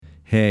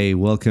Hey,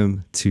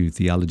 welcome to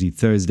Theology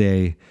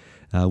Thursday.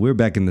 We're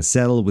back in the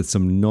saddle with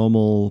some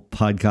normal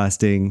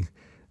podcasting,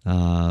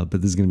 but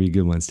this is going to be a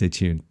good one. Stay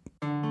tuned.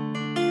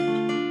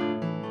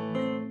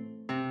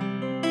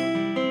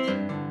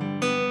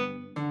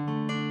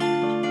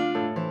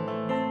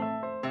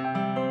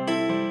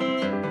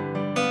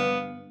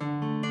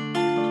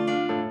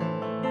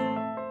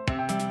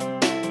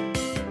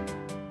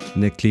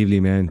 Nick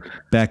Cleveley, man,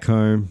 back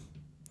home.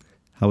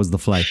 How was the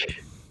flight?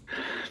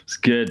 It's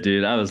good,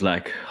 dude. I was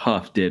like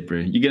half dead, bro.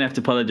 You're gonna have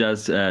to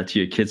apologize to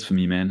your kids for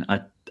me, man.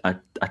 I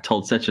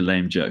told such a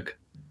lame joke.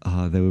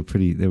 Oh, they were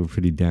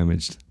pretty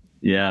damaged.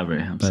 Yeah, bro.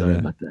 I'm sorry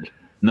about that.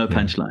 No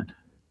punchline.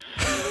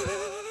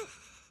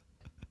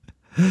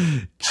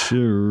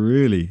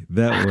 Truly,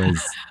 that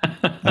was.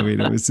 I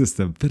mean, it was just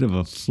a bit of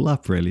a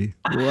flop, really.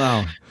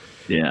 Wow.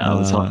 Yeah, I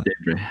was half dead,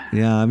 bro.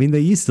 Yeah, I mean, they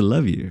used to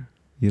love you,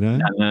 you know.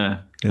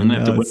 I'm gonna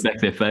have to win back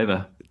their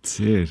favor,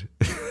 dude.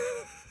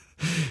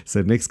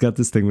 So Nick's got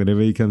this thing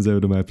whenever he comes over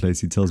to my place,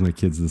 he tells my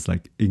kids this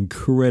like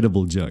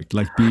incredible joke,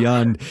 like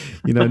beyond,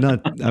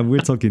 we're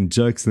talking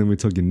jokes and then we're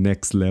talking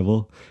next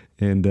level.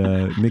 And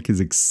Nick has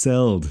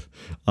excelled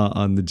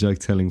on the joke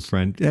telling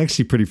front.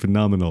 Actually pretty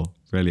phenomenal,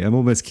 really. I'm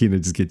almost keen to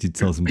just get you to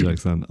tell some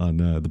jokes on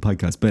the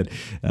podcast. But,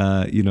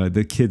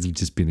 the kids have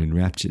just been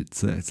enraptured.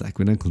 So it's like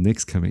when Uncle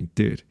Nick's coming,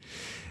 dude,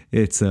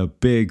 it's a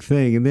big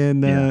thing. And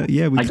then, I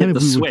get the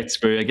sweats,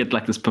 bro. I get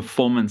like this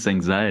performance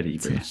anxiety,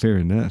 bro. Fair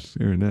enough.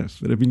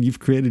 But I mean, you've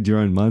created your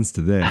own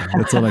monster there.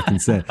 That's all I can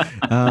say.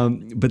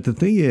 But the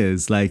thing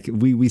is, like,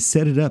 we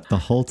set it up the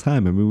whole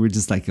time. I mean, we're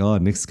just like, oh,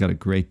 Nick's got a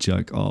great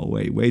joke. Oh,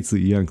 wait till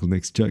your Uncle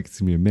Nick's joke.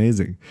 It's going to be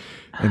amazing.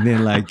 And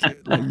then, like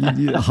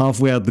you're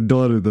halfway out the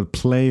door to the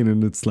plane,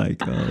 and it's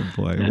like, oh,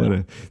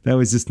 boy, that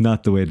was just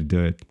not the way to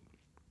do it.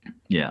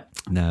 Yeah.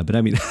 No, but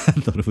I mean, I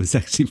thought it was I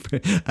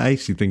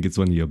actually think it's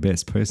one of your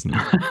best personally.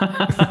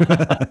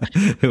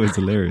 It was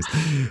hilarious.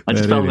 I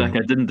just felt like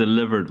I didn't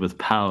deliver it with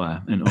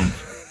power and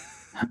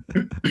oomph.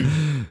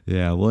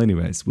 Yeah. Well,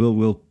 anyways,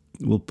 we'll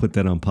put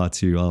that on part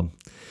 2. I'll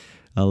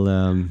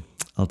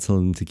tell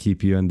them to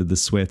keep you under the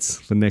sweats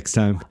for next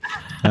time.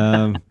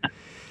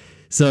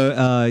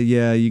 So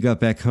you got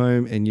back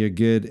home and you're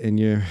good, and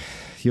you're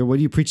what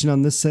are you preaching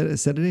on this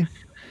Saturday?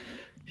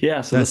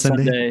 Yeah, so this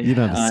Sunday you're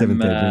not a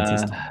Seventh-day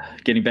Adventist.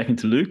 Getting back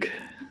into Luke,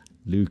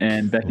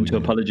 and back into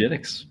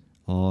apologetics.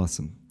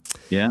 Awesome.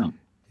 Yeah.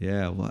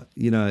 Well,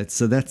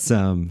 so that's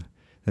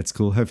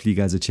cool. Hopefully you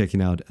guys are checking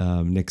out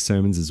Nick's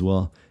sermons as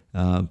well.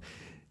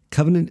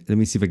 Covenant. Let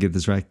me see if I get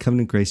this right.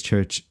 Covenant Grace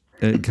Church.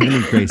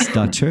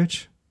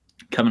 CovenantGrace.church.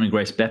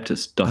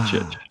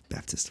 CovenantGraceBaptist.church.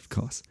 Baptist, of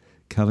course.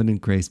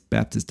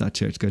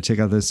 CovenantGraceBaptist.church. Go check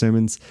out those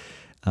sermons,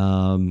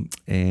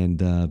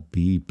 and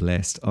be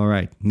blessed. All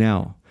right,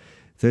 now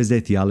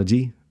Thursday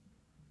theology.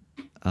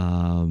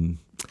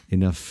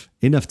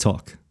 Enough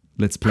talk.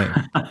 Let's play.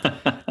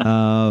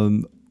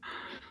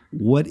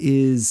 What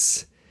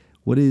is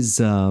well,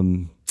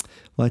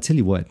 I tell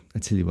you what.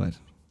 Let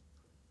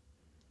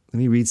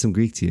me read some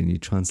Greek to you and you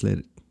translate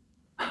it.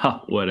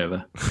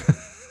 Whatever.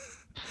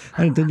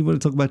 Don't you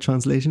want to talk about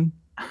translation?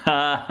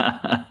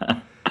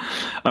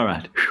 All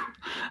right.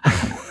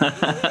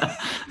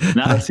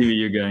 Now I see where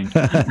you're going.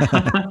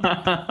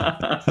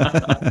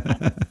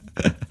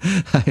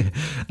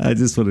 I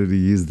just wanted to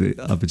use the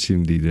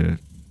opportunity to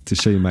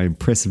show you my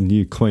impressive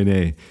new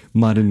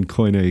modern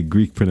Koine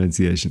Greek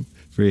pronunciation.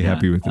 Very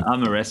happy with it.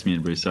 I'm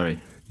Erasmian, bro. Sorry.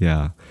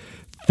 Yeah.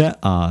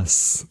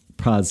 Theos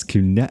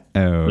praskuneo.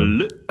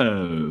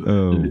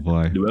 Oh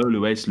boy.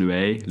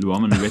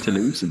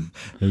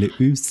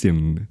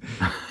 Leusim.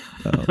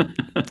 Oh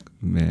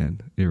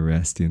man,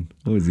 Erastian.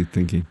 What was he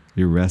thinking?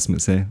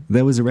 Erasmus, eh?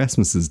 That was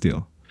Erasmus's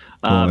deal.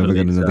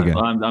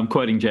 I'm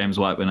quoting James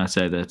White when I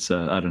say that,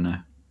 so I don't know.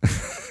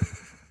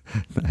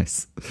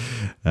 Nice.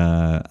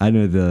 I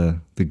know the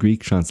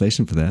Greek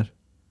translation for that.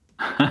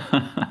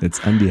 It's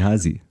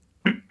Andihazi.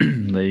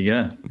 There you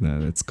go. No,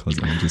 that's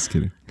Cosmo. I'm just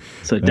kidding.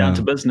 So down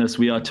to business,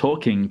 we are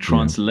talking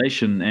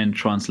translation and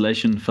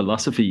translation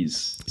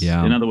philosophies.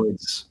 Yeah. In other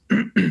words,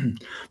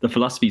 the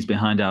philosophies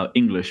behind our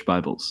English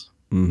Bibles.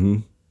 Mm-hmm.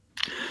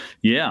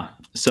 Yeah.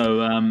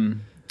 So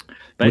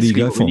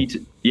basically,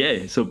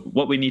 so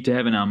what we need to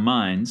have in our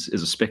minds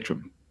is a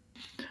spectrum.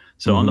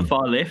 So on the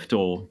far left,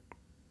 or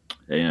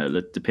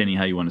depending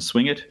how you want to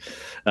swing it,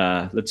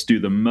 let's do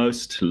the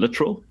most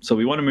literal. So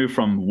we want to move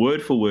from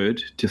word for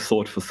word to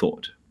thought for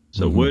thought.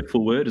 So word for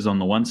word is on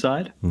the one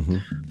side,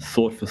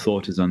 thought for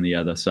thought is on the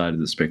other side of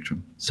the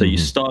spectrum. So you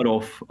start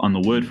off on the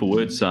word for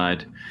word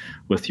side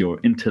with your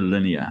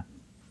interlinear.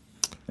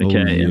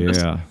 Okay, and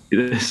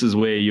this is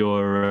where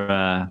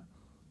your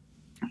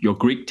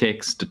Greek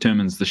text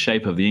determines the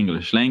shape of the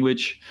English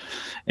language,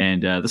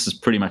 and this is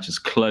pretty much as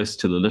close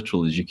to the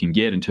literal as you can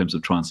get in terms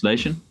of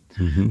translation.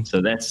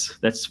 So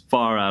that's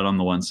far out on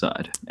the one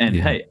side. And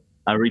hey,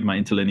 I read my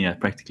interlinear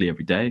practically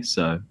every day,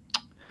 so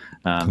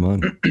come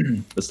on.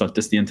 It's not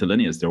just the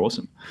interlinears, they're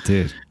awesome.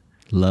 Dude,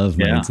 love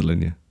my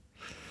interlinear.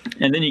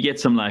 And then you get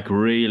some like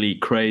really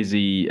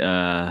crazy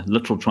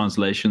literal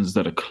translations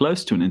that are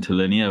close to an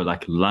interlinear,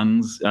 like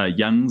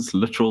Young's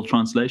literal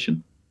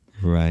translation.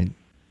 Right.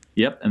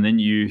 Yep, and then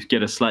you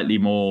get a slightly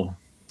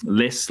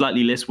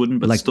less wooden,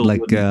 but still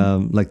like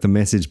wooden. like the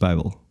Message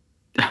Bible.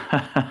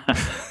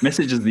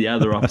 Message is the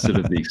other opposite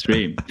of the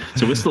extreme.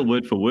 So we're still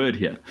word for word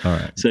here. All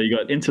right. So you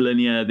got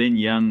interlinear, then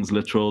Young's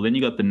literal, then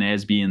you got the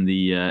NASB and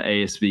the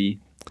ASV,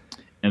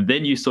 and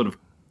then you sort of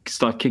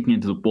start kicking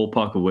into the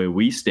ballpark of where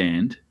we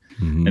stand,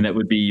 and that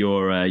would be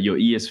your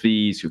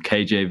ESVs, your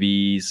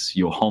KJVs,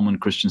 your Holman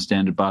Christian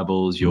Standard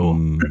Bibles, your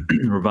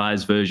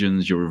revised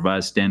versions, your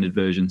revised standard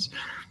versions.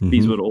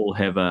 These would all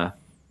have a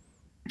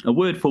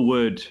word for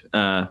word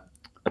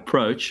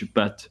approach,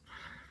 but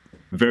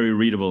very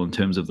readable in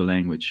terms of the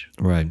language.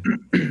 Right.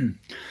 And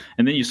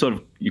then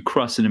you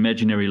cross an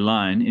imaginary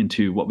line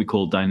into what we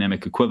call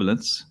dynamic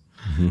equivalence,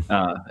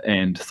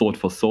 and thought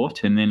for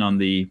thought. And then on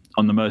the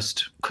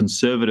most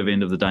conservative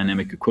end of the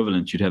dynamic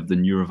equivalent, you'd have the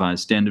New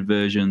Revised Standard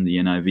Version, the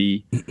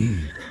NIV.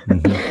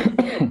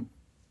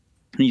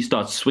 And you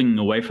start swinging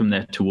away from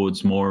that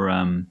towards more,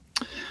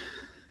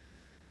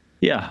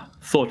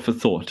 thought for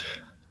thought.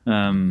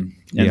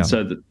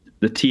 So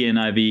the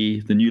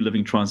TNIV, the New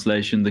Living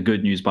Translation, the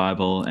Good News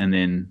Bible, and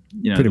then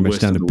pretty much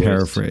down to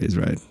paraphrase,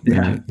 right?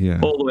 Yeah,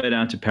 all the way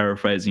down to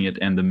paraphrasing it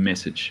and the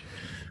Message.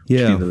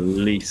 Yeah, the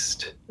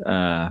least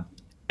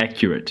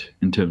accurate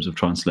in terms of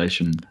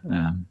translation.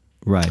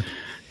 Right.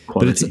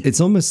 Quality. But it's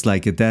almost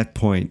like at that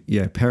point,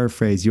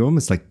 paraphrase, you're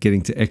almost like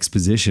getting to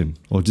exposition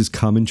or just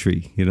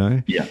commentary,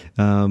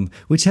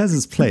 which has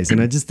its place. And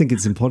I just think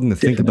it's important to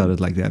think about it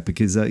like that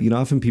because,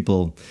 often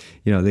people,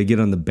 they get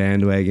on the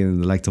bandwagon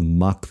and they like to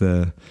mock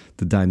the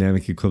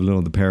dynamic equivalent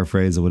or the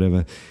paraphrase or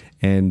whatever.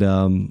 And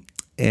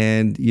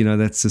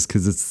that's just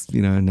because it's,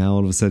 now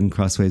all of a sudden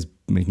Crossway's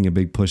making a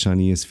big push on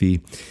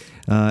ESV.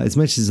 As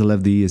much as I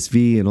love the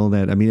ESV and all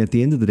that, I mean, at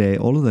the end of the day,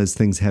 all of those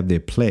things have their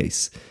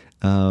place.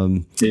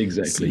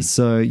 Exactly.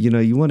 So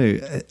you want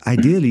to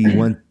ideally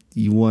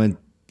you want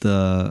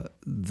the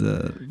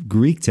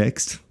Greek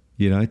text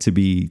to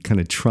be kind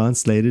of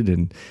translated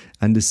and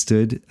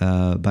understood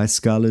by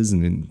scholars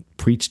and then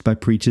preached by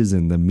preachers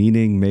and the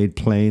meaning made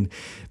plain.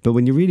 But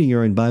when you're reading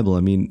your own Bible,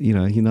 I mean,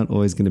 you're not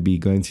always going to be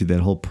going through that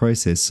whole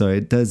process. So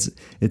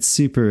it's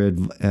super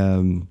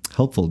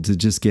helpful to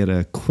just get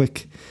a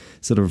quick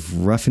sort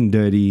of rough and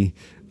dirty.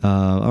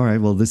 All right,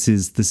 well, this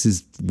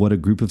is what a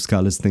group of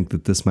scholars think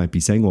that this might be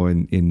saying, or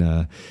in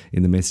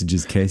the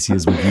Message's case,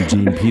 here's what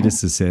Eugene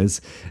Peterson says,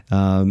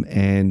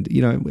 and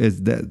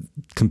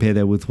compare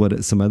that with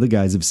what some other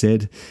guys have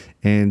said,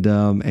 and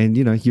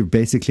you're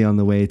basically on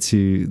the way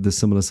to the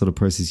similar sort of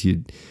process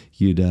you'd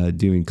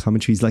do in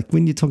commentaries, like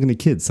when you're talking to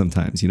kids.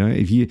 Sometimes,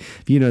 if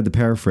you know the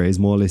paraphrase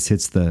more or less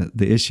hits the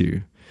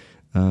issue.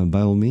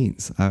 By all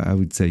means, I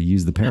would say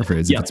use the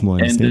paraphrase if it's more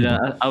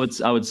understandable.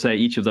 And I would say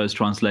each of those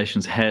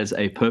translations has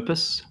a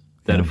purpose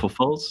that it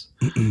fulfills.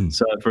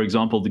 So, for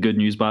example, the Good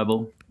News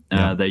Bible,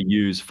 they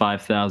use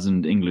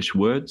 5,000 English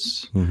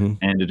words,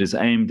 and it is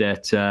aimed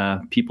at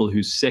people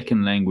whose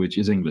second language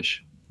is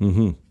English.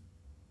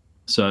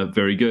 So,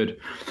 very good.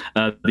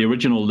 The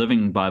original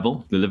Living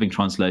Bible, the Living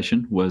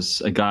Translation, was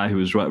a guy who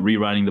was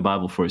rewriting the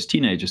Bible for his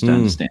teenagers to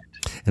understand.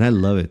 And I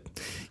love it.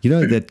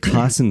 That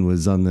Carson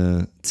was on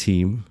the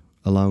team.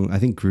 Along, I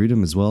think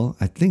Grudem as well.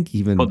 I think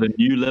even the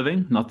New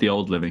Living, not the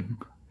Old Living.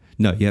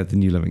 No, the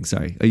New Living.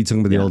 Sorry, are you talking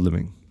about the Old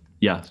Living?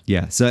 Yeah.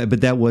 So,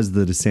 but that was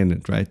the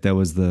descendant, right? That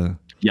was the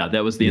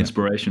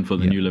inspiration for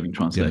the New Living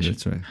Translation. Yeah,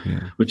 that's right.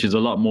 Yeah, which is a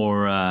lot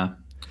more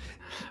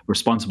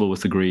responsible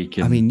with the Greek.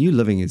 I mean, New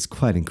Living is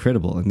quite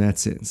incredible in that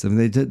sense. I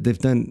mean, they've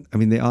done. I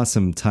mean, there are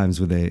some times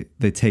where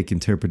they take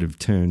interpretive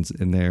turns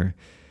and they're,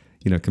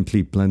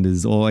 complete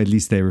blunders, or at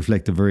least they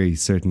reflect a very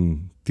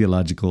certain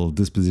theological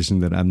disposition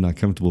that I'm not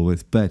comfortable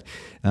with. But,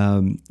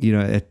 when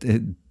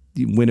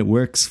it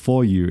works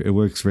for you, it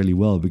works really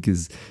well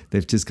because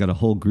they've just got a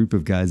whole group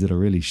of guys that are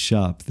really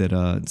sharp, that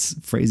are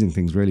phrasing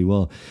things really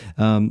well.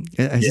 I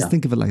just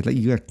think of it like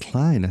you got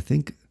Klein, I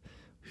think,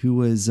 who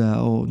was,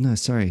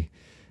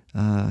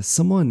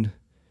 someone...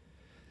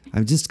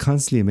 I'm just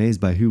constantly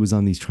amazed by who was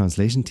on these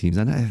translation teams.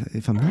 And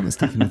if I'm not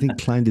mistaken, I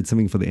think Klein did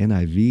something for the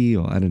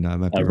NIV, or I don't know. I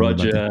might be wrong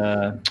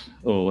about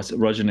that.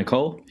 Roger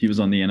Nicole? He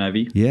was on the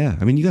NIV. Yeah,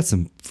 I mean, you got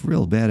some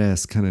real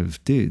badass kind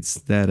of dudes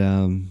that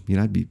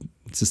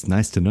it's just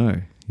nice to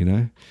know,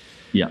 Yeah.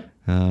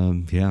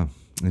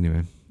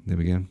 Anyway, there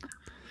we go.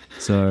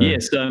 So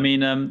I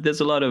mean,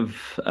 there's a lot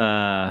of.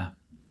 I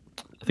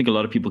think a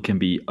lot of people can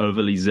be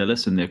overly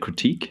zealous in their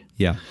critique.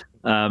 Yeah.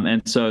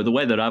 And so the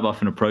way that I've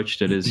often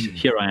approached it is,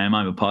 here I am,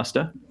 I'm a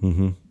pastor,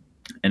 and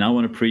I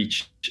want to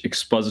preach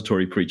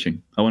expository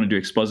preaching. I want to do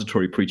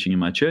expository preaching in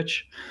my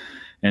church.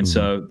 And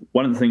so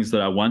one of the things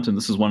that I want, and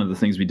this is one of the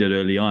things we did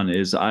early on,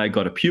 is I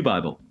got a pew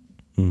Bible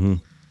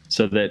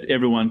so that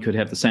everyone could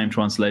have the same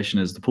translation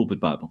as the pulpit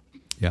Bible.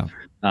 Yeah.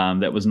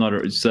 That was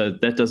not so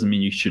that doesn't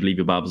mean you should leave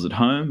your Bibles at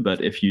home,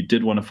 but if you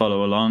did want to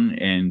follow along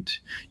and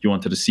you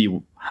wanted to see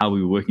how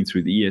we were working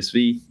through the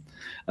ESV,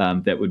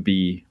 that would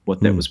be what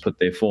that was put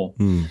there for.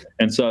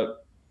 And so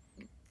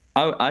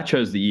I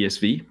chose the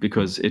ESV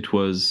because it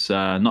was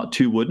not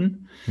too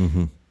wooden,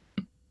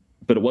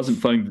 but it wasn't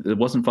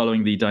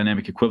following the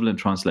dynamic equivalent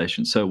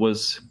translation. So it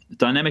was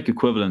dynamic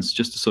equivalence,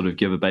 just to sort of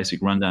give a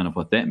basic rundown of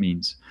what that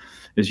means,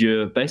 is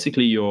you're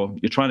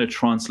trying to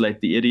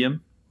translate the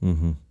idiom.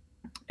 Mm-hmm.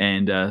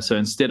 And so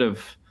instead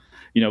of,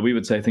 we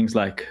would say things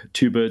like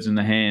two birds in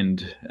the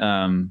hand,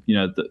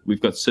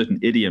 we've got certain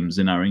idioms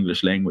in our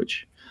English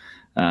language.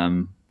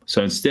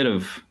 So instead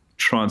of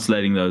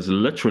translating those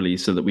literally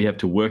so that we have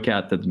to work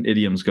out that an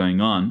idiom's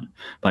going on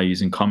by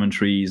using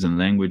commentaries and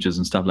languages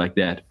and stuff like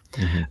that,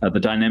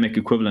 the dynamic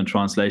equivalent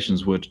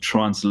translations would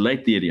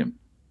translate the idiom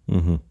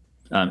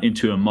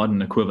into a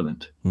modern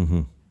equivalent.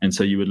 And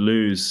so you would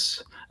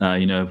lose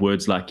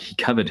words like he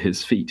covered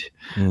his feet,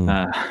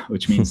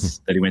 which means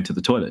that he went to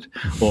the toilet,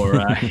 or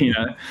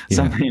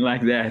something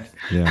like that.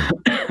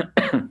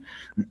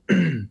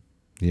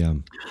 Yeah.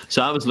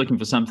 So I was looking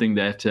for something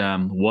that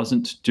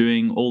wasn't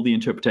doing all the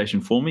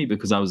interpretation for me,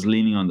 because I was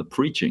leaning on the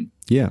preaching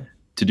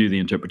to do the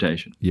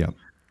interpretation. Yeah.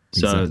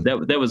 So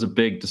that was a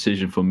big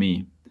decision for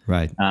me.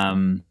 Right.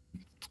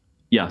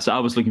 So I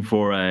was looking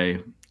for a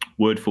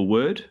word for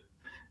word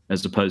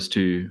as opposed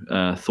to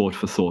thought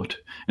for thought.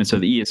 And so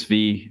the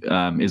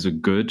ESV is a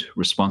good,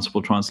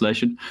 responsible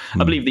translation.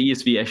 I believe the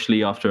ESV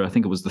actually, after I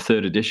think it was the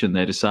third edition,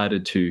 they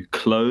decided to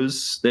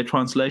close their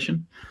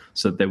translation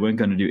so that they weren't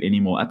going to do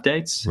any more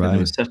updates. Right. And there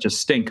was such a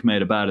stink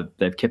made about it,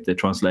 they've kept their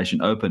translation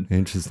open.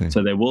 Interesting.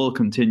 So they will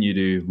continue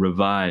to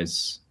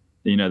revise,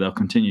 they'll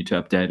continue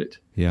to update it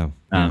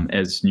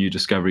as new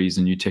discoveries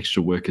and new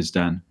textual work is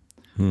done.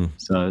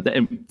 So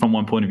that, from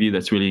one point of view,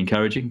 that's really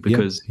encouraging,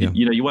 because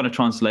you want a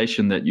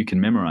translation that you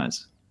can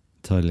memorize.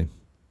 Totally.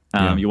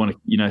 You want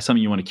to,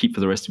 something you want to keep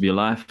for the rest of your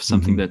life,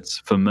 something that's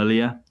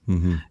familiar,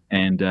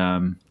 and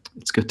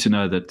it's good to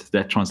know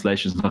that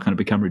translation is not going to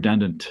become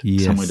redundant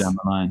somewhere down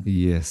the line.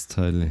 Yes,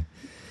 totally.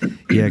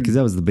 Yeah, because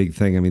that was the big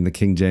thing. I mean, the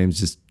King James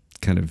just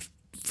kind of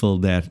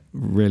filled that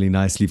really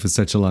nicely for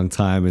such a long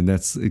time, and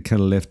it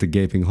kind of left a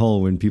gaping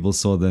hole when people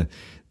saw the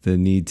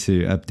need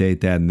to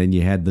update that, and then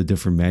you had the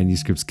different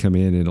manuscripts come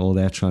in, and all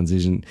that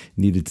transition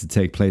needed to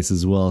take place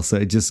as well. So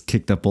it just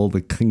kicked up all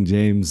the King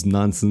James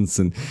nonsense,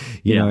 and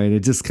and it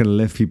just kind of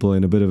left people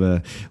in a bit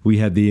of we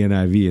had the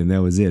NIV and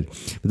that was it.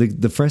 But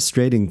the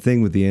frustrating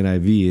thing with the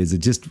NIV is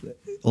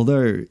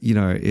although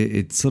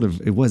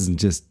it wasn't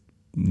just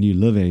New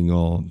Living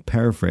or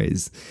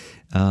paraphrase.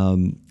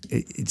 In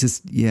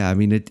its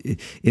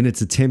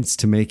attempts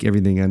to make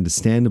everything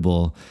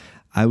understandable,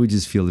 I would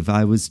just feel if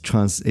I was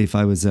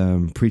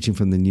preaching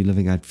from the New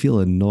Living, I'd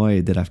feel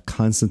annoyed that I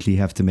constantly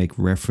have to make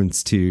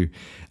reference to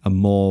a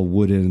more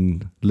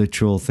wooden,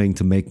 literal thing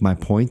to make my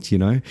point.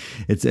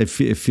 It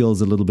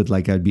feels a little bit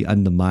like I'd be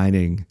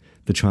undermining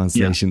the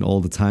translation all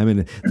the time,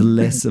 and the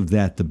less of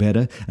that, the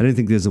better. I don't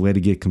think there's a way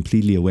to get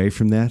completely away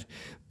from that,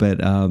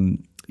 but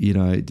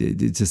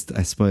it just,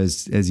 I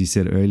suppose, as you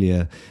said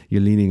earlier,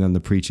 you're leaning on the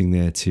preaching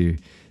there to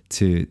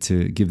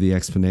give the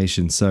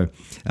explanation. So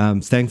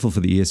thankful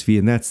for the ESV.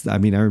 And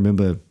I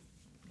remember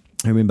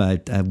I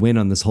went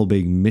on this whole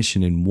big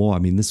mission in war. I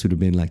mean, this would have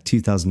been like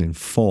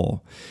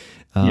 2004.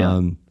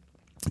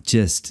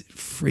 Just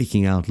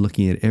freaking out,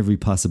 looking at every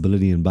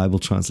possibility in Bible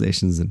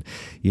translations and,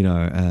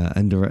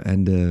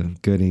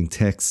 undergirding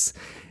texts,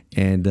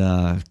 and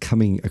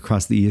coming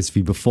across the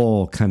ESV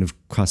before kind of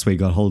Crossway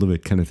got hold of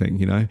it, kind of thing,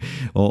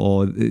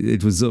 or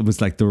it was almost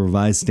like the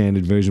Revised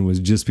Standard Version was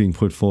just being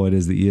put forward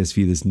as the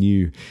ESV,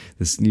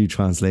 this new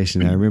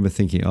translation. And I remember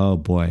thinking, oh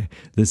boy,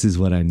 this is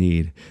what I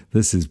need.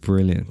 This is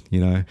brilliant,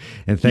 and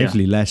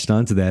thankfully latched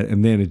onto that.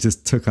 And then it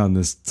just took on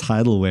this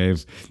tidal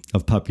wave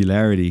of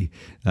popularity.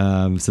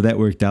 So that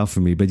worked out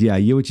for me. But yeah,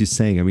 I hear what you're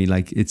saying. I mean,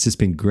 like, it's just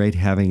been great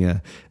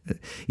having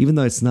even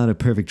though it's not a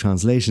perfect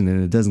translation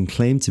and it doesn't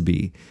claim to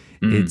be,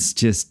 it's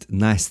just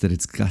nice that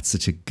it's got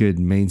such a good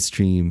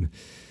mainstream,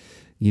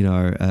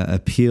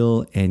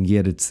 appeal, and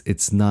yet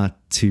it's not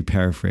too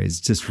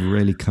paraphrased. Just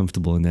really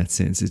comfortable in that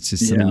sense. It's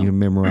just something you can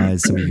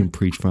memorize, something you can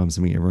preach from,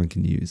 something everyone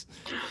can use.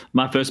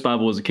 My first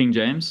Bible was a King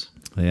James.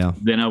 Yeah.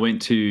 Then I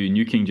went to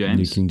New King James.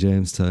 New King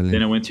James, totally.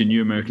 Then I went to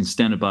New American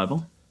Standard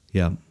Bible.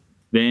 Yeah.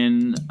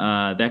 Then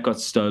that got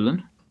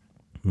stolen.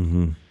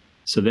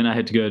 So then I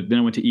went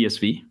to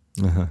ESV.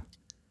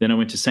 Then I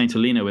went to St.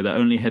 Helena, where they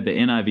only had the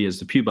NIV as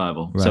the Pew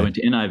Bible. Right. So I went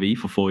to NIV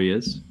for 4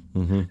 years.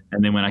 And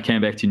then when I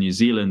came back to New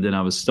Zealand, then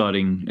I was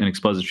starting an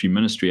expository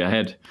ministry. I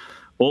had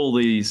all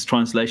these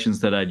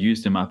translations that I'd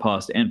used in my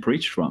past and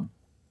preached from.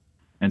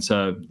 And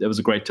so it was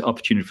a great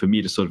opportunity for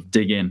me to sort of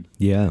dig in.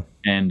 Yeah.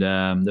 And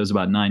that was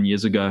about 9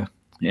 years ago.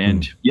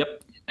 And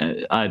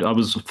I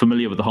was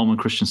familiar with the Holman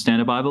Christian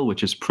Standard Bible,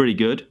 which is pretty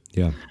good.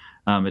 Yeah.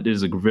 It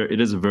is a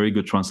very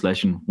good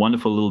translation.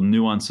 Wonderful little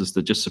nuances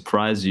that just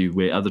surprise you,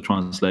 where other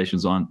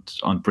translations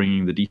aren't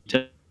bringing the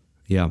details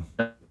out.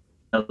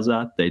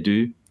 They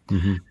do.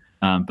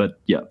 But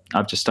yeah,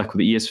 I've just stuck with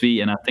the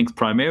ESV, and I think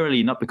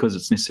primarily not because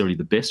it's necessarily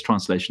the best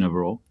translation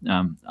overall.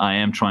 I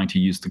am trying to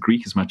use the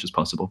Greek as much as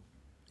possible.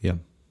 Yeah.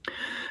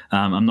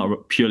 I'm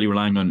not purely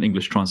relying on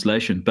English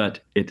translation, but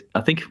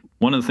I think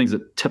one of the things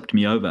that tipped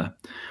me over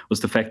was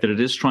the fact that it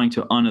is trying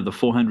to honor the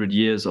 400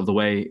 years of the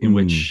way in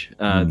which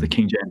the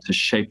King James has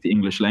shaped the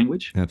English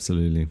language.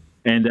 Absolutely.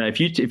 And if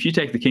you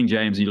take the King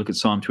James and you look at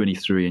Psalm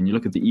 23 and you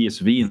look at the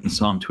ESV in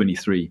Psalm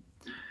 23,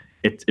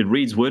 it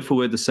reads word for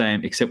word the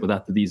same except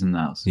without the these and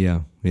thous.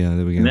 Yeah,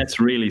 there we go. And that's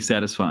really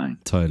satisfying.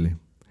 Totally.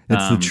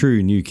 It's the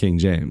true New King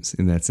James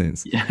in that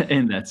sense. Yeah,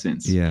 in that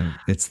sense. Yeah,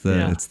 it's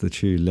the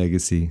true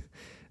legacy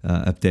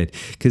update.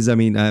 Because I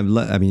mean, a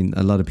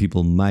lot of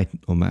people might,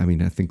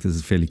 I think this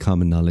is fairly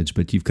common knowledge,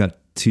 but you've got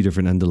two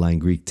different underlying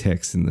Greek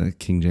texts in the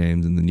King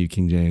James and the New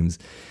King James,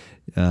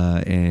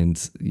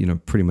 and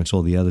pretty much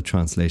all the other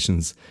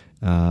translations,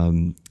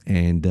 and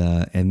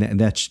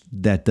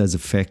that does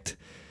affect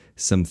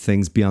some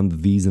things beyond the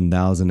these and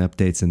thous and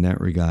updates in that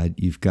regard.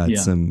 You've got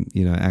some,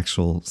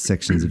 actual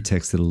sections of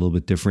text that are a little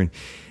bit different.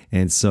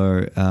 And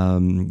so,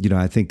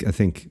 I think,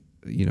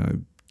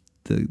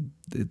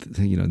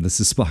 this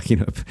is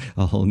sparking up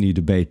a whole new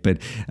debate, but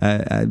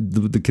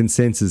the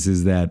consensus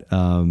is that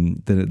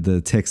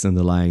the text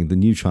underlying the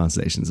new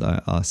translations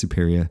are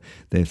superior.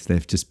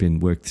 They've just been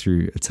worked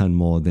through a ton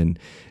more than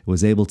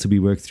was able to be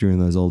worked through in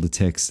those older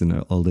texts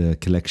and older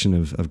collection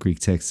of Greek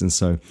texts. And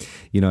so,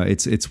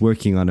 it's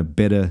working on a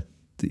better,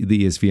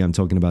 the ESV I'm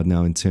talking about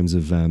now in terms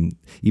of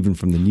even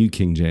from the New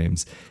King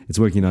James, it's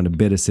working on a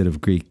better set of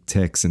Greek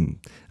texts and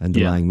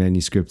underlying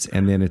manuscripts,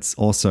 and then it's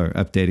also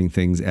updating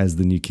things as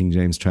the New King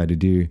James tried to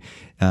do,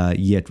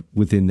 yet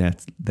within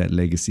that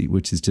legacy,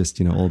 which is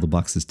just all the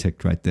boxes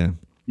ticked right there.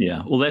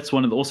 Yeah, well, that's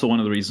also one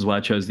of the reasons why I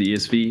chose the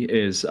ESV.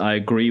 Is I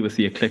agree with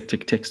the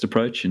eclectic text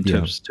approach in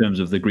terms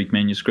of the Greek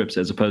manuscripts,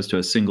 as opposed to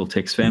a single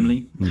text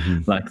family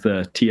like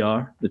the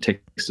TR, the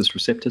Textus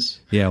Receptus.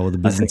 Yeah, or the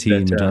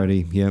Byzantine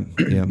majority.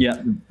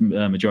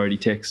 Majority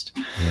text.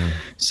 Yeah.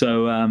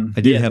 So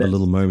I did have a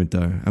little moment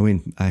though.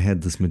 I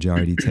had this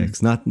majority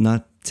text, not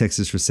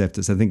Textus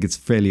Receptus. I think it's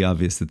fairly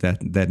obvious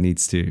that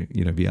needs to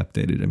be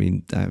updated. I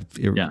mean,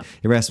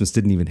 Erasmus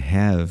didn't even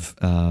have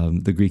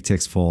the Greek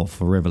text for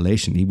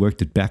Revelation. He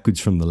worked it backwards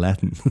from the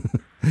Latin.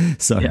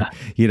 So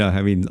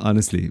I mean,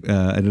 honestly,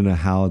 I don't know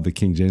how the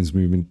King James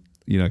movement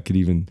could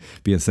even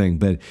be a thing.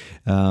 But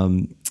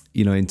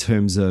in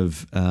terms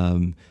of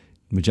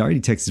majority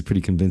text is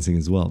pretty convincing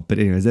as well. But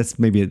anyways, that's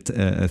maybe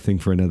a thing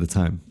for another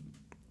time.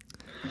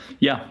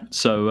 Yeah,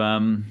 so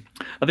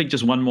I think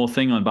just one more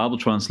thing on Bible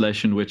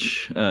translation,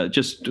 which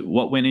just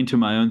what went into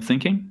my own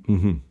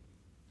thinking,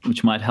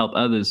 which might help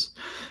others,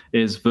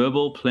 is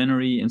verbal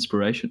plenary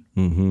inspiration.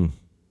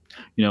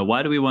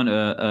 Why do we want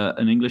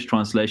an English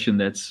translation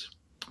that's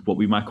what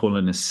we might call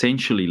an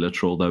essentially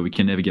literal, though we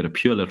can never get a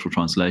pure literal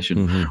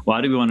translation?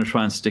 Why do we want to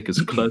try and stick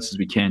as close as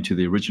we can to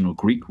the original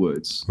Greek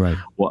words? Right.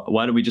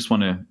 Why do we just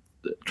want to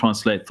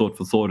translate thought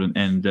for thought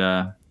and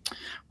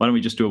why don't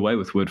we just do away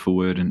with word for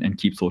word and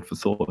keep thought for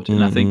thought?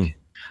 And I think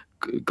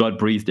God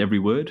breathed every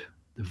word,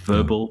 the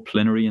verbal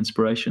plenary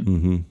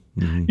inspiration.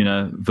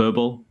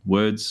 Verbal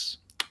words,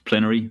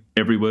 plenary,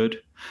 every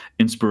word,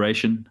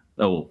 inspiration,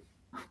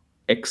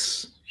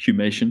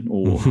 exhumation,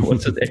 or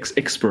what's it?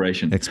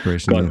 Expiration.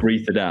 Expiration. God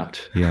breathed it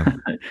out. Yeah.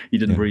 He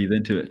didn't breathe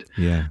into it.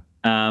 Yeah.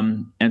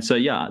 And so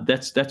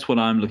that's what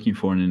I'm looking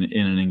for in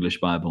an English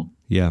Bible.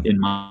 Yeah. In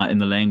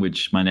the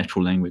language, my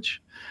natural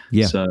language.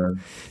 Yeah, so,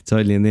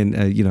 totally. And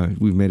then,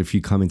 we've made a few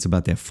comments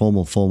about that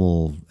formal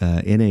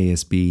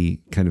NASB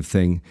kind of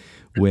thing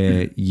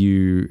where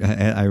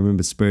I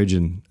remember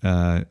Spurgeon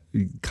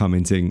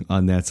commenting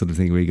on that sort of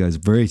thing where he goes,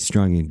 very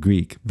strong in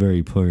Greek,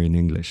 very poor in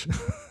English.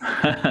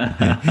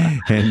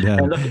 And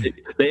look,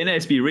 the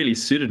NASB really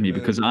suited me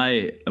because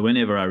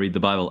whenever I read the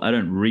Bible, I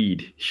don't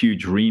read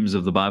huge reams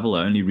of the Bible.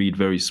 I only read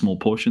very small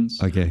portions.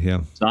 Okay,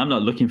 yeah. So I'm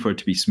not looking for it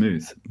to be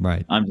smooth.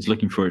 Right. I'm just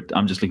looking for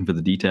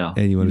the detail.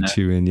 And you want to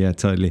chew in, yeah,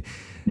 totally.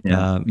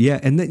 Yeah,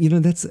 and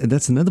then,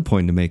 that's another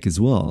point to make as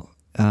well.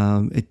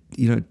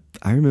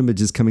 I remember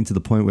just coming to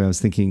the point where I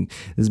was thinking,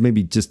 this is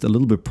maybe just a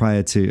little bit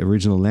prior to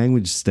original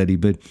language study,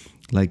 but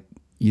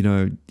you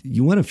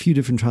want a few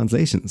different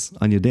translations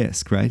on your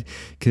desk, right?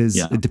 Because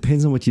it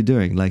depends on what you're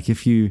doing. Like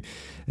if you're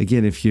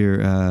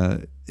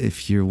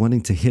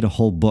wanting to hit a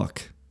whole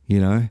book,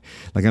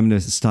 like I'm going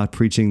to start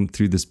preaching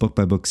through this book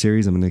by book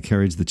series. I'm going to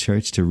encourage the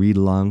church to read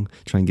along,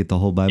 try and get the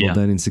whole Bible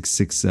done in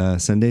six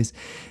Sundays.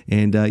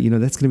 And,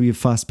 that's going to be a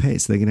fast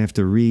pace. They're going to have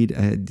to read.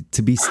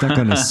 To be stuck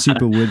on a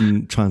super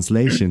wooden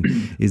translation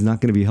is not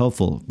going to be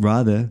helpful.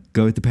 Rather,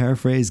 go with the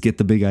paraphrase, get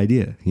the big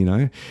idea,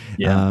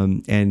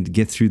 and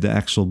get through the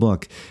actual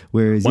book.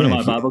 Whereas one of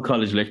my Bible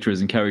college lecturers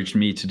encouraged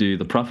me to do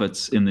the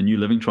prophets in the New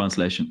Living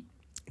Translation.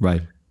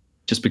 Right.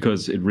 Just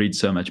because it reads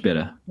so much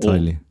better,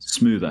 totally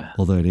smoother.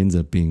 Although it ends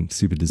up being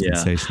super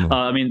dispensational.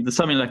 There's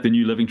something like the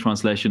New Living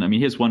Translation. I mean,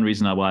 here's one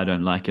reason why I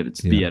don't like it.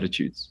 It's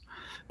Beatitudes.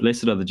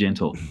 Blessed are the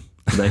gentle,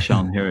 for they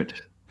shall inherit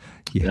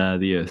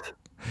the earth.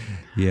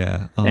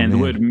 Yeah. The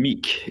word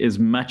meek is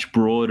much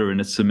broader in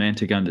its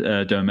semantic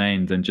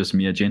domain than just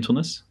mere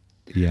gentleness.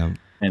 Yeah.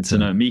 And so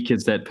meek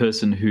is that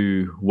person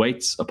who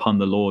waits upon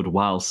the Lord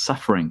while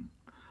suffering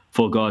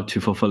for God to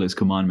fulfill his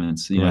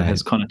commandments. It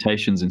has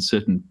connotations in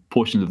certain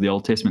portions of the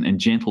Old Testament, and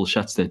gentle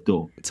shuts that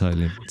door.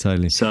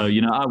 Totally. So,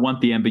 I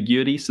want the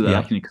ambiguity so that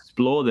I can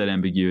explore that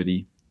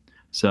ambiguity,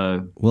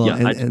 So Well,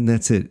 yeah, and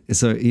that's it.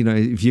 So,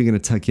 if you're going to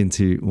tuck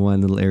into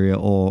one little area,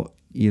 or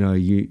you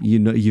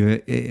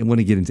want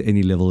to get into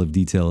any level of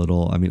detail at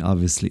all, I mean,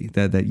 obviously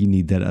that you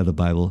need that other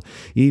Bible.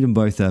 You need them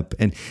both up,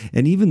 and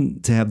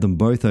even to have them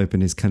both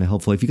open is kind of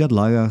helpful. If you got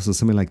Logos or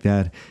something like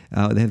that,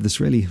 they have this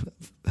really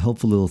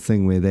helpful little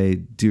thing where they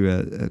do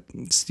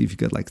if you've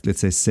got, like, let's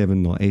say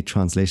 7 or 8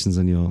 translations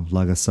on your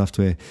Logos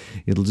software,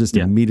 it'll just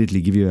immediately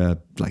give you a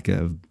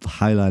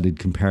highlighted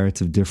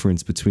comparative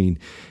difference between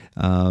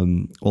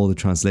all the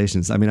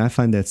translations. I mean, I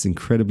find that's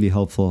incredibly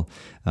helpful,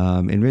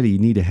 and really you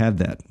need to have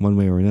that one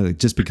way or another,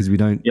 just because we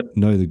don't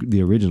know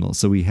the original,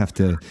 so we have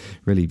to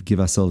really give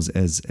ourselves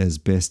as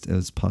best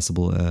as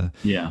possible on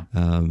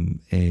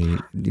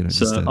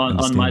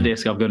my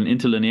desk I've got an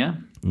interlinear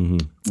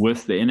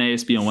with the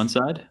NASB on one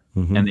side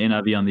and the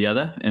NIV on the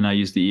other, and I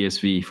use the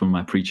ESV for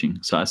my preaching,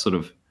 so I sort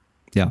of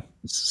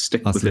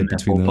stick within that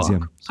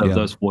ballpark.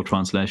 Those 4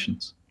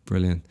 translations.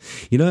 Brilliant.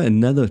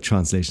 Another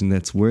translation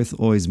that's worth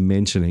always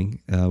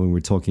mentioning when we're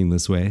talking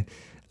this way,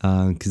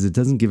 because it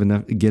doesn't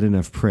get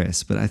enough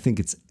press, but I think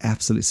it's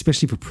absolutely,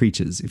 especially for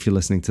preachers, if you're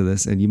listening to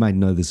this, and you might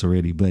know this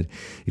already, but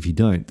if you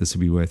don't, this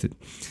would be worth it.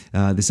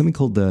 There's something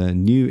called the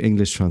New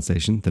English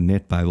Translation, the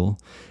Net Bible,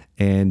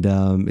 and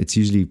it's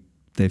usually,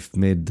 they've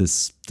made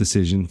this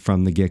decision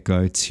from the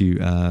get-go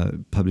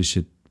to publish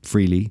it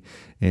freely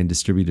and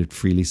distribute it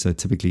freely. So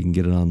typically you can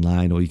get it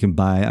online, or you can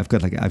buy. I've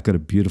got a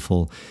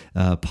beautiful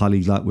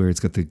polyglot where it's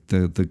got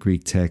the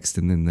Greek text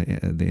and then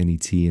the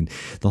NET and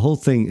the whole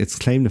thing. It's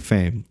claim to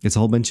fame. It's a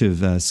whole bunch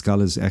of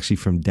scholars actually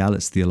from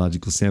Dallas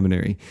Theological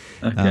Seminary,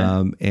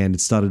 and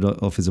it started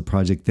off as a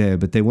project there.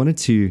 But they wanted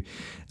to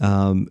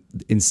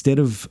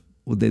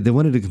they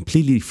wanted a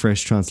completely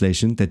fresh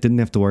translation that didn't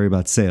have to worry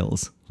about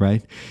sales,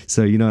 right?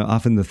 So,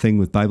 often the thing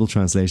with Bible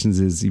translations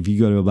is, if you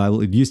go to a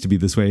Bible, it used to be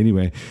this way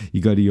anyway, you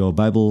go to your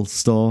Bible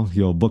store,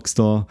 your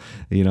bookstore,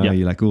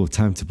 you're like, oh,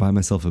 time to buy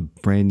myself a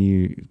brand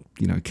new,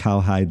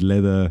 cowhide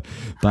leather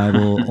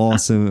Bible.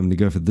 Awesome. I'm going to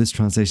go for this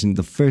translation.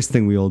 The first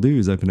thing we all do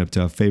is open up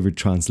to our favorite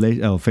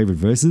favorite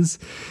verses.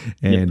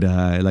 And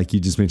like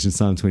you just mentioned,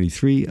 Psalm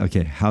 23.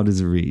 Okay, how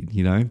does it read,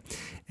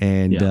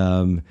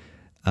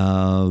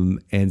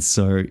 and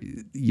so,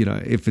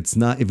 if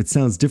it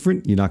sounds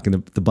different, you're not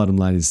going to, the bottom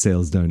line is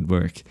sales don't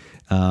work.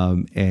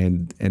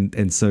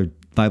 And so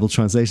Bible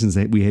translations,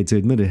 we hate to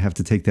admit it, have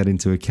to take that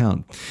into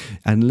account,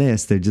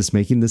 unless they're just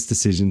making this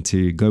decision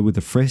to go with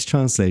a fresh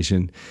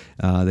translation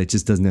that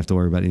just doesn't have to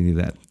worry about any of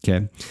that.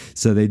 Okay.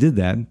 So they did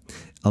that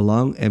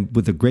along and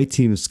with a great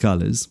team of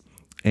scholars,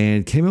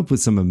 and came up with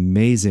some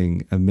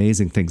amazing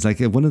things. Like,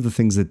 one of the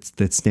things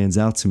that stands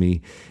out to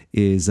me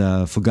is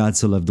for God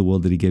so loved the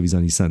world that he gave his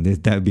only son.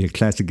 That would be a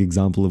classic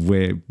example of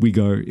where we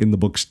go in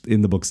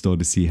the bookstore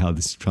to see how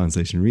this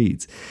translation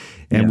reads.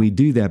 And we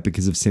do that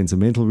because of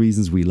sentimental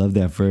reasons. We love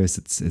that verse.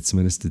 It's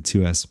ministered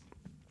to us.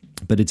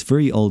 But it's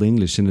very Old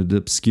English, and it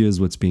obscures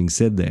what's being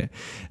said there.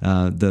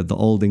 The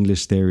Old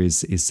English there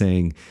is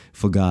saying,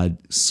 for God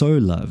so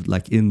loved,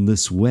 like in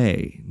this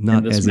way,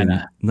 not as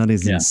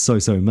in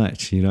so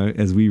much,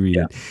 as we read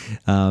it.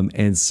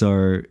 And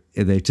so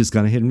they've just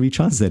gone ahead and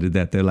retranslated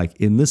that. They're like,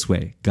 in this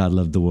way, God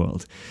loved the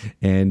world.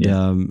 And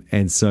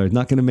so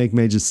not going to make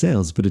major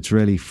sales, but it's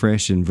really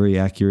fresh and very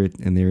accurate,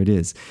 and there it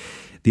is.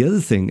 The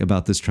other thing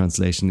about this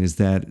translation is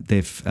that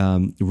they've,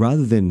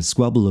 rather than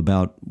squabble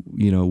about,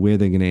 where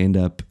they're going to end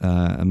up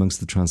amongst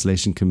the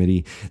translation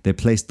committee, they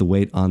placed the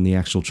weight on the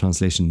actual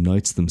translation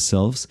notes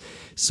themselves.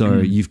 So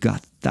you've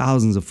got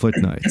thousands of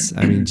footnotes.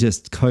 I mean,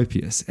 just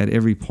copious at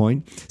every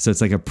point. So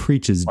it's like a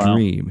preacher's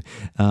dream.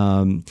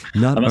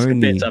 Not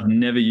only I've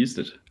never used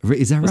it.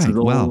 Is that right?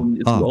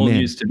 It's all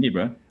news to me,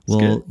 bro.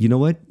 Well, you know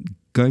what?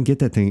 Go and get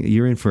that thing.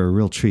 You're in for a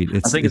real treat.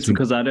 I think it's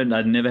because I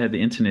never had the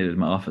internet in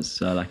my office.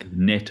 So like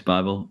Net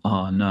Bible.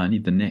 Oh no, I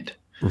need the net.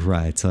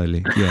 Right,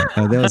 totally. Yeah,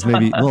 that was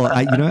maybe. Well,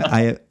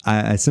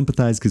 I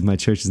sympathize because my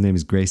church's name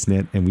is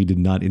GraceNet, and we did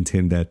not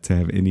intend that to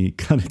have any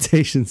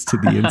connotations to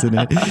the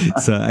internet.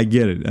 So I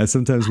get it.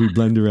 Sometimes we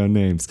blend around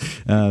names,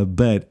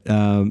 but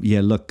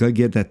look, go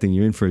get that thing.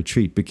 You're in for a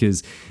treat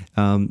because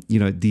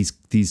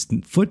these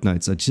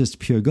footnotes are just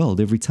pure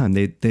gold every time.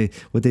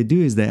 What they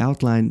do is they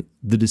outline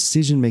the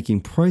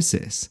decision-making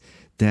process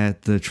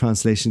that the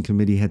translation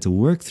committee had to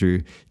work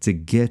through to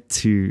get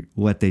to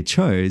what they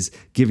chose,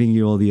 giving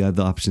you all the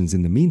other options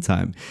in the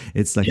meantime.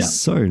 It's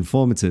so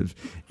informative,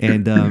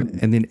 and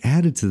then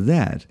added to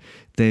that,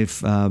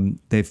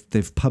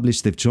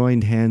 they've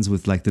joined hands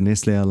with like the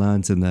Nestle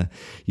Alliance and the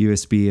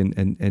USB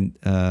and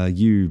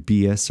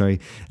UBS,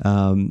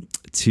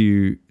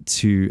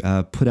 to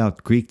put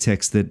out Greek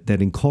texts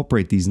that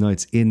incorporate these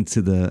notes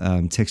into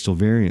the textual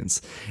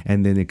variants,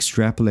 and then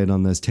extrapolate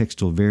on those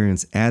textual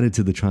variants added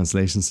to the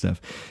translation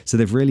stuff. So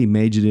they've really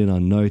majored in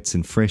on notes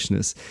and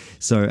freshness.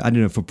 So I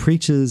don't know, for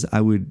preachers,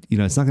 I would,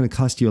 it's not going to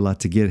cost you a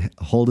lot to get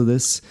hold of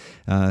this.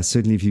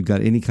 Certainly if you've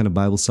got any kind of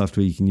Bible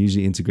software, you can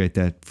usually integrate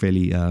that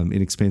fairly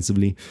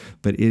inexpensively,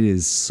 but it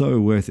is so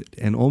worth it,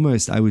 and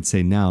almost, I would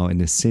say now,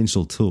 an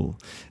essential tool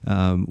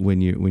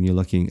when you're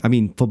looking, I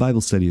mean, for Bible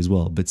study as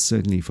well, but certainly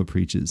certainly for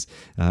preachers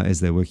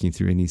as they're working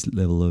through any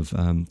level of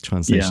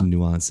translation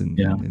nuance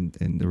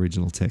and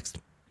original text.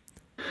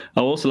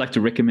 I also like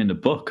to recommend a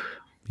book.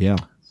 Yeah.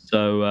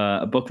 So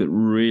a book that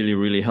really,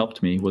 really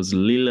helped me was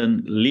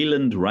Leland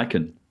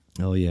Ryken.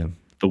 Oh, yeah.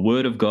 The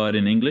Word of God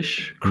in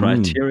English,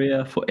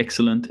 Criteria for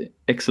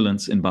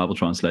Excellence in Bible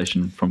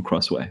Translation from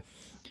Crossway.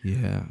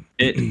 Yeah.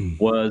 It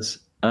was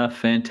a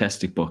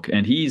fantastic book.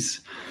 And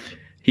he's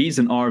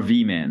an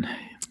RV man.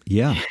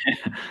 Yeah.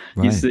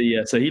 Right.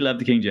 So he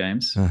loved the King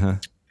James.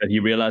 But he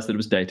realized that it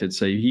was dated.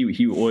 So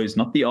he always,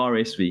 not the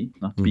RSV,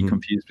 not to be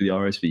confused with the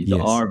RSV, the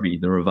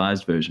RV, the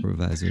Revised Version.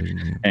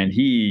 Yeah. And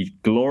he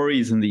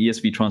glories in the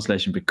ESV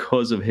translation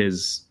because of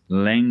his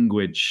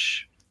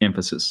language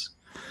emphasis.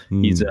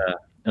 He's a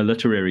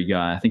literary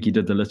guy. I think he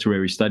did the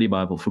Literary Study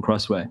Bible for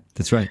Crossway.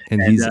 That's right.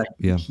 And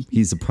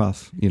he's a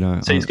prof,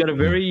 So he's got a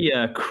very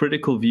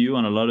critical view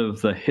on a lot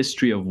of the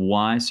history of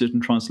why certain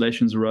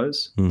translations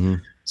arose.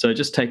 So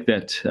just take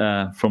that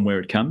from where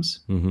it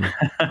comes.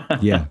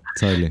 Yeah,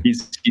 totally.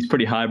 He's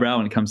pretty highbrow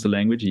when it comes to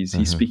language.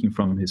 He's speaking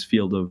from his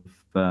field of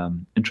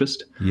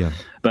interest. Yeah.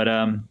 But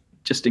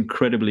just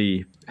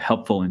incredibly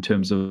helpful in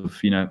terms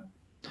of,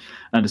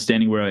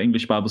 understanding where our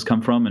English Bibles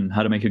come from and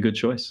how to make a good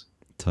choice.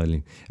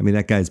 Totally. I mean,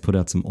 that guy's put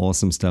out some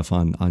awesome stuff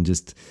on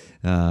just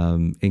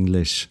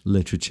English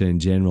literature in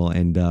general,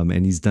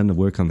 and he's done the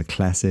work on the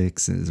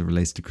classics as it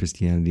relates to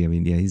Christianity. I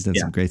mean, he's done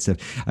some great stuff.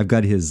 I've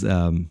got his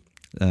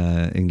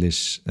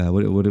English,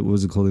 what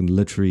was it called, in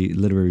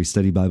literary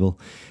study Bible.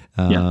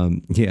 So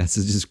it's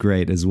just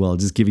great as well,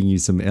 just giving you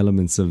some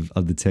elements of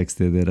the text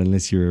there that,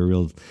 unless you're a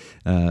real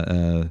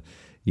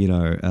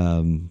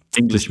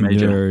English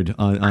major nerd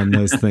on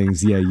those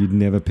things, you'd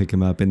never pick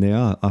them up, and they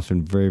are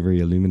often very, very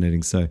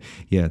illuminating. So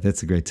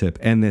that's a great tip,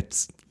 and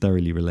that's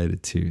thoroughly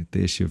related to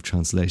the issue of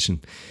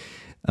translation.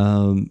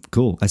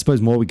 Cool. I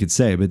suppose more we could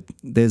say, but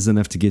there's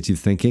enough to get you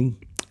thinking,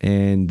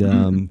 and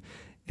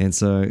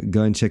so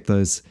go and check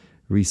those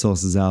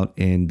resources out,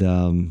 and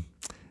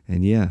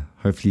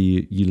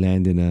hopefully you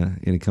land in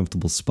a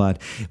comfortable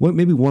spot. Well,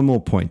 maybe one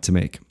more point to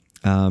make.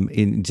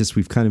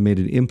 We've kind of made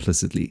it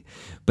implicitly,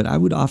 but I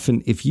would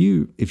often, if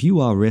you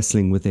are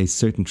wrestling with a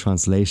certain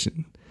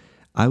translation,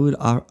 I would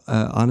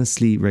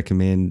honestly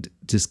recommend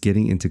just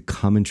getting into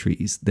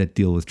commentaries that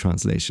deal with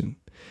translation.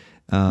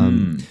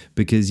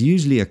 Because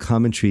usually a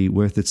commentary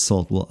worth its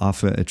salt will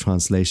offer a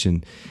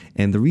translation.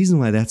 And the reason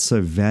why that's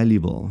so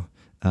valuable,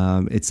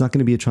 it's not going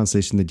to be a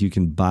translation that you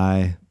can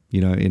buy,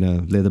 in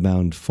a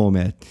leather-bound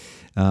format,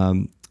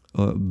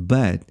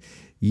 but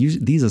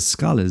these are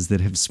scholars that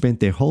have spent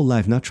their whole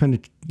life not trying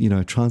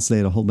to,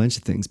 translate a whole bunch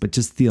of things, but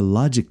just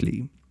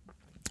theologically.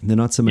 They're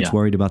not so much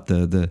worried about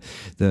the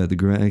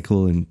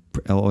grammatical they're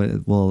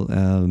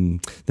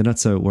not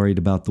so worried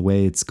about the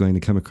way it's going to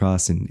come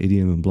across in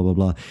idiom and blah, blah,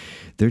 blah.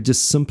 They're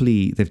just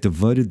they've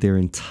devoted their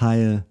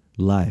entire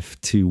life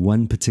to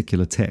one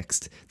particular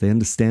text. They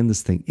understand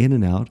this thing in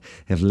and out,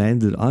 have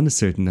landed on a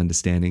certain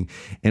understanding,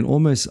 and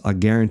almost are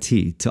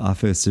guaranteed to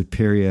offer a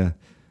superior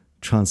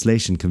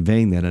translation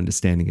conveying that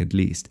understanding at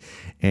least.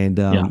 And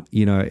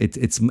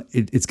it's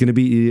going to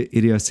be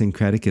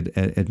idiosyncratic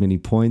at many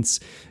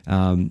points,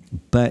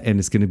 but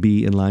it's going to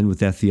be in line with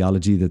that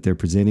theology that they're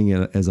presenting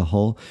as a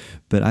whole.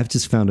 But I've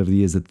just found over the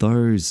years that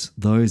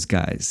those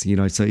guys,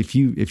 so if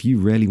you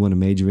really want to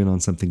major in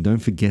on something, don't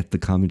forget the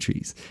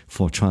commentaries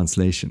for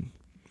translation.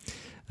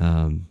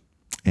 And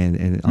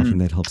often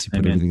that helps you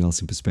put everything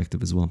else in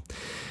perspective as well.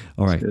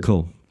 All right,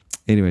 cool.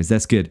 Anyways,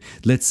 that's good.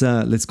 Let's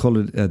call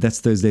it, that's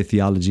Thursday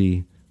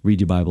Theology.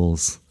 Read your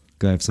Bibles.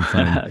 Go have some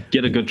fun.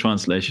 Get a good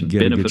translation.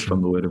 Benefit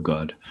from the Word of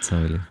God.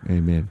 Totally.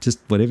 Amen. Just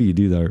whatever you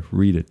do, though,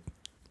 read it.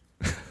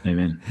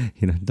 Amen.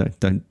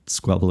 Don't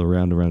squabble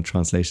around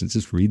translations.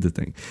 Just read the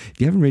thing.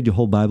 If you haven't read your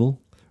whole Bible,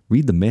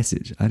 read the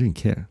Message. I don't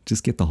care.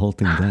 Just get the whole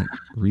thing done.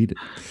 Read it.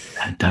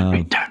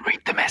 Don't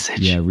read the Message.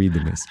 Yeah, read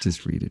the Message.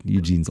 Just read it.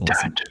 Eugene's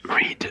awesome. Don't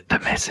read the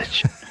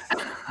Message.